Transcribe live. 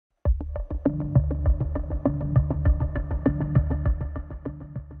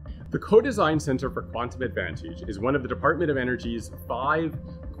The Co-Design Center for Quantum Advantage is one of the Department of Energy's 5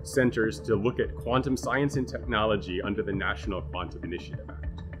 centers to look at quantum science and technology under the National Quantum Initiative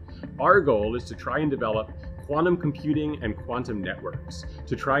Act. Our goal is to try and develop quantum computing and quantum networks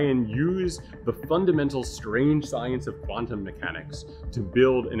to try and use the fundamental strange science of quantum mechanics to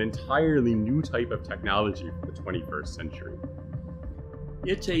build an entirely new type of technology for the 21st century.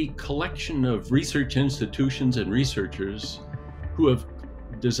 It's a collection of research institutions and researchers who have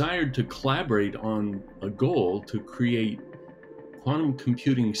desired to collaborate on a goal to create quantum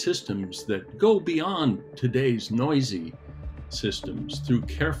computing systems that go beyond today's noisy systems through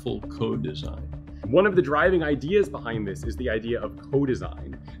careful co-design. One of the driving ideas behind this is the idea of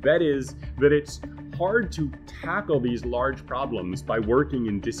co-design. That is, that it's hard to tackle these large problems by working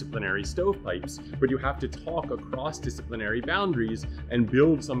in disciplinary stovepipes, but you have to talk across disciplinary boundaries and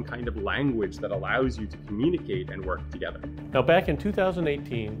build some kind of language that allows you to communicate and work together. Now, back in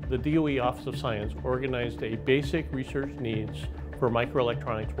 2018, the DOE Office of Science organized a basic research needs for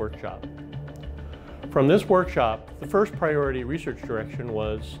microelectronics workshop. From this workshop, the first priority research direction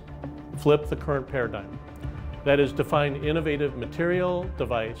was flip the current paradigm. That is, define innovative material,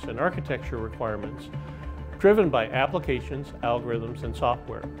 device, and architecture requirements driven by applications, algorithms, and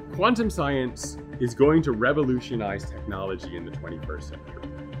software. Quantum science is going to revolutionize technology in the 21st century.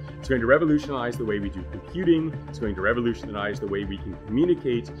 It's going to revolutionize the way we do computing, it's going to revolutionize the way we can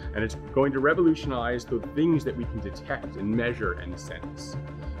communicate, and it's going to revolutionize the things that we can detect and measure and sense.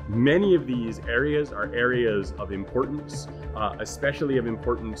 Many of these areas are areas of importance, especially of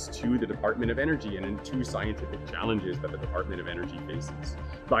importance to the Department of Energy and to scientific challenges that the Department of Energy faces.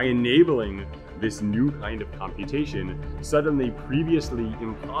 By enabling this new kind of computation, suddenly previously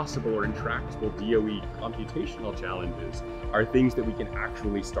impossible or intractable DOE computational challenges are things that we can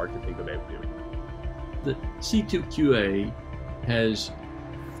actually start to think about doing. The C2QA has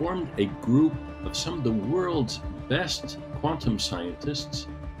formed a group of some of the world's best quantum scientists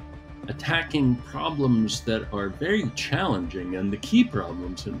attacking problems that are very challenging and the key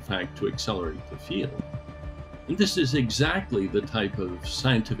problems, in fact, to accelerate the field. And this is exactly the type of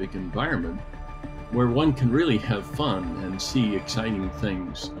scientific environment where one can really have fun and see exciting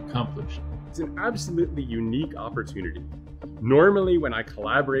things accomplished. It's an absolutely unique opportunity. Normally, when I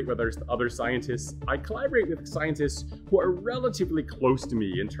collaborate with other scientists, I collaborate with scientists who are relatively close to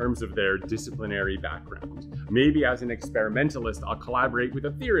me in terms of their disciplinary background. Maybe as an experimentalist, I'll collaborate with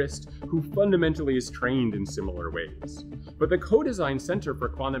a theorist who fundamentally is trained in similar ways. But the Co-Design Center for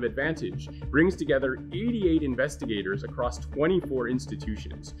Quantum Advantage brings together 88 investigators across 24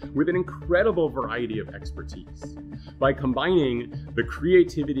 institutions with an incredible variety of expertise. By combining the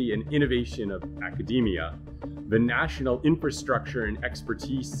creativity and innovation of academia, the national infrastructure and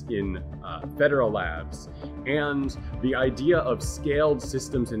expertise in federal labs, and the idea of scaled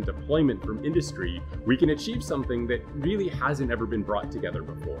systems and deployment from industry, we can achieve something that really hasn't ever been brought together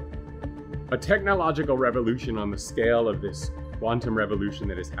before. A technological revolution on the scale of this quantum revolution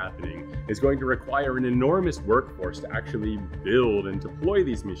that is happening is going to require an enormous workforce to actually build and deploy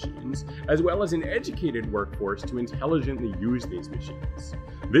these machines, as well as an educated workforce to intelligently use these machines.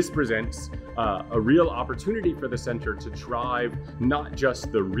 This presents a real opportunity for the center to drive not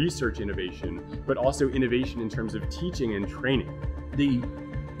just the research innovation, but also innovation in terms of teaching and training. The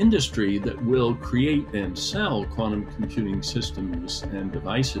industry that will create and sell quantum computing systems and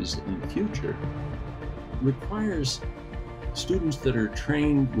devices in the future requires students that are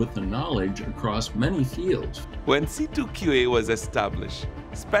trained with the knowledge across many fields. When C2QA was established,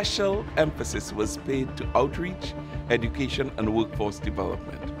 special emphasis was paid to outreach, education, and workforce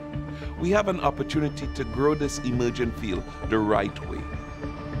development. We have an opportunity to grow this emerging field the right way.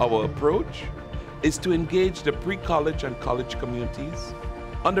 Our approach is to engage the pre-college and college communities,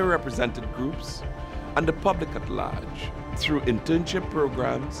 underrepresented groups, and the public at large through internship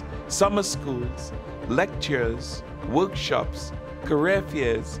programs, summer schools, lectures, workshops, career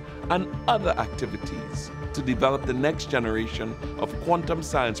fairs, and other activities to develop the next generation of quantum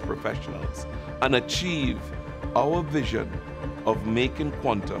science professionals and achieve our vision of making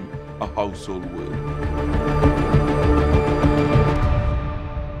quantum a household word.